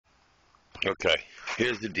Okay,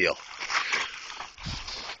 here's the deal.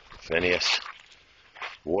 Phineas,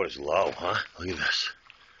 water's low, huh? Look at this.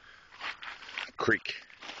 Creek.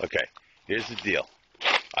 Okay, here's the deal.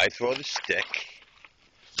 I throw the stick.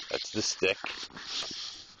 That's the stick.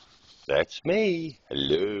 That's me.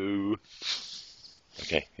 Hello.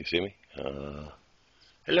 Okay, you see me?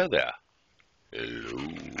 Hello there.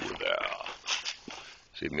 Hello there.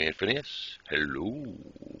 See me and Phineas? Hello.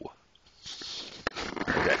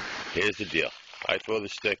 Okay, here's the deal. I throw the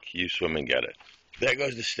stick, you swim and get it. There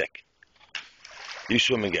goes the stick. You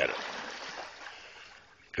swim and get it.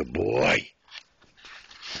 Good boy.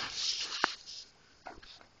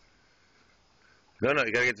 No,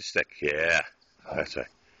 you gotta get the stick. Yeah, that's right.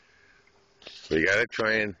 So you gotta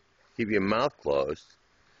try and keep your mouth closed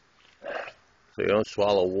so you don't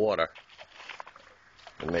swallow water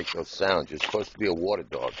and make those sounds. You're supposed to be a water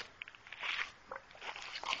dog.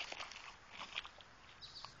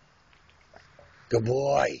 Good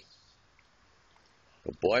boy.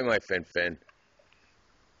 Good boy, my Fin.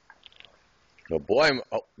 Good boy.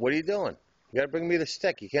 Oh, what are you doing? You gotta bring me the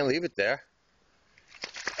stick. You can't leave it there.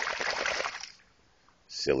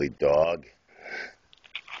 Silly dog.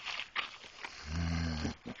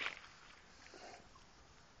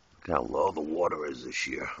 Look how low the water is this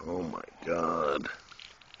year. Oh my God.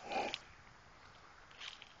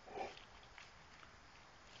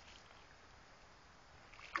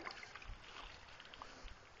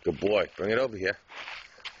 Good boy. Bring it over here.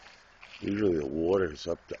 Usually the water is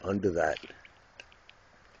up to under that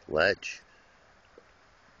ledge.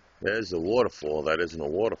 There's the waterfall. That isn't a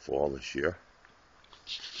waterfall this year.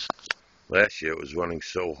 Last year it was running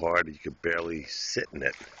so hard you could barely sit in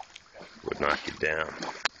it. It would knock you down.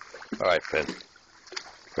 All right, Finn.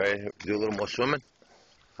 Ready to do a little more swimming?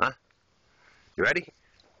 Huh? You ready?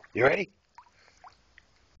 You ready?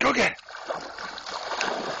 Go get it.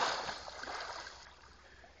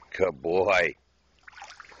 Good boy.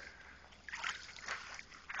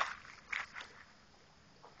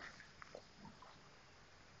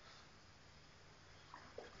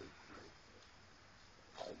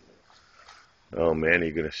 Oh man,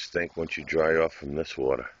 you're gonna stink once you dry off from this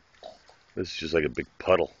water. This is just like a big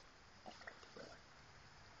puddle.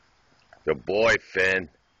 Good boy, Finn.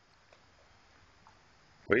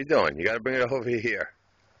 What are you doing? You gotta bring it over here.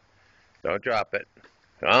 Don't drop it.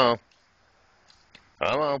 Come on.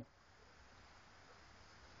 Come on.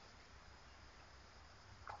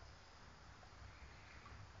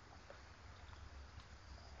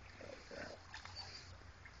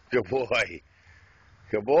 Good boy.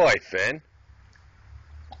 Good boy, Finn.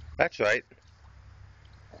 That's right.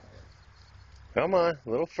 Come on, a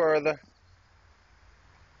little further.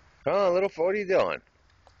 Come on, a little further. What are you doing?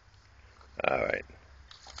 All right.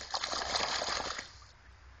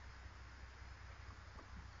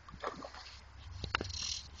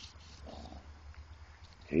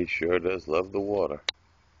 He sure does love the water.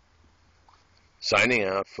 Signing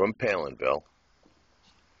out from Palinville,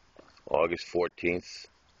 August 14th,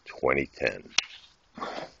 2010.